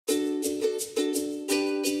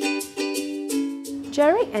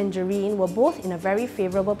Jarek and Jareen were both in a very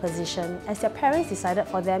favourable position as their parents decided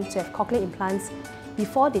for them to have cochlear implants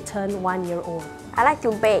before they turned 1 year old. I like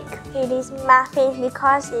to bake. It is muffin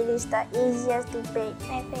because it is the easiest to bake.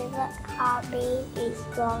 My favorite hobby is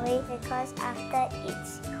drawing because after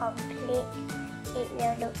it's complete, it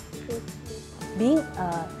will look pretty. Being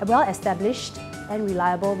a well-established and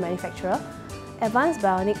reliable manufacturer, Advanced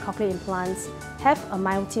Bionics Cochlear Implants have a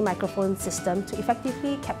multi-microphone system to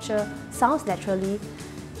effectively capture sounds naturally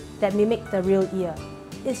that mimic the real ear.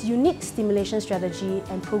 Its unique stimulation strategy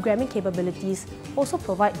and programming capabilities also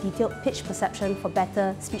provide detailed pitch perception for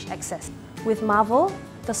better speech access. With Marvel,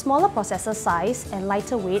 the smaller processor size and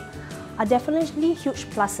lighter weight are definitely huge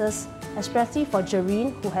pluses, especially for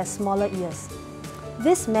Jareen, who has smaller ears.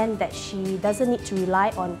 This meant that she doesn't need to rely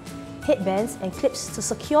on headbands and clips to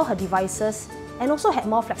secure her devices, and also had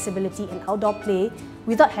more flexibility in outdoor play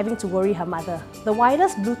without having to worry her mother. The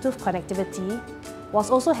wireless Bluetooth connectivity was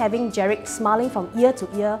also having Jarek smiling from ear to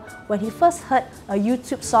ear when he first heard a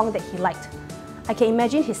YouTube song that he liked. I can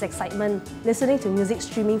imagine his excitement listening to music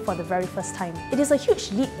streaming for the very first time. It is a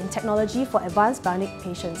huge leap in technology for Advanced Bionics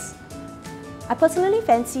patients. I personally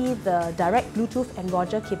fancy the direct Bluetooth and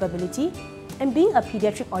Roger capability, and being a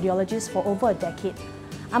pediatric audiologist for over a decade,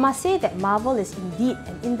 I must say that Marvel is indeed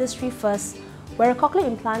an industry first where a cochlear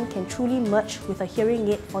implant can truly merge with a hearing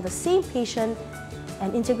aid for the same patient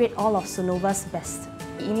and integrate all of Sonova's best.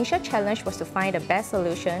 The initial challenge was to find the best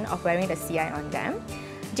solution of wearing the CI on them.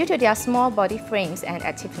 Due to their small body frames and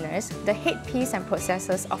activeness, the headpiece and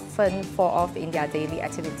processors often fall off in their daily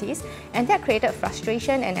activities, and that created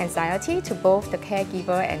frustration and anxiety to both the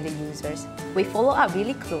caregiver and the users. We follow up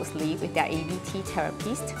really closely with their ABT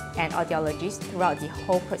therapist and audiologist throughout the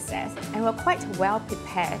whole process, and were quite well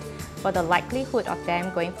prepared for the likelihood of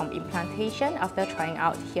them going from implantation after trying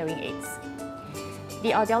out hearing aids.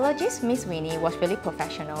 The audiologist, Miss Winnie, was really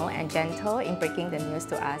professional and gentle in breaking the news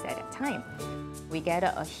to us at that time. We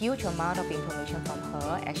gathered a huge amount of information from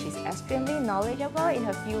her as she's extremely knowledgeable in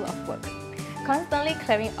her field of work, constantly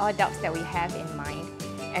clearing all doubts that we have in mind.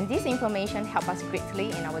 And this information helped us greatly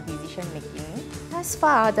in our decision making. Thus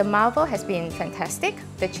far, the Marvel has been fantastic.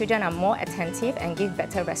 The children are more attentive and give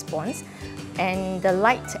better response. And the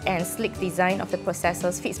light and sleek design of the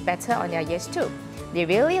processors fits better on their ears too. They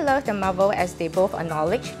really love the Marvel as they both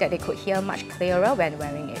acknowledge that they could hear much clearer when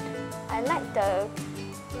wearing it. I like the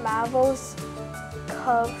Marvel's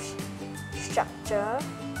curved structure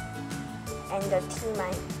and the T.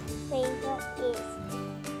 My favorite is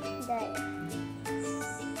the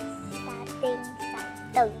starting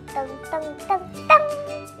sound.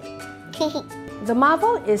 The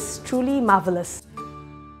Marvel is truly marvelous.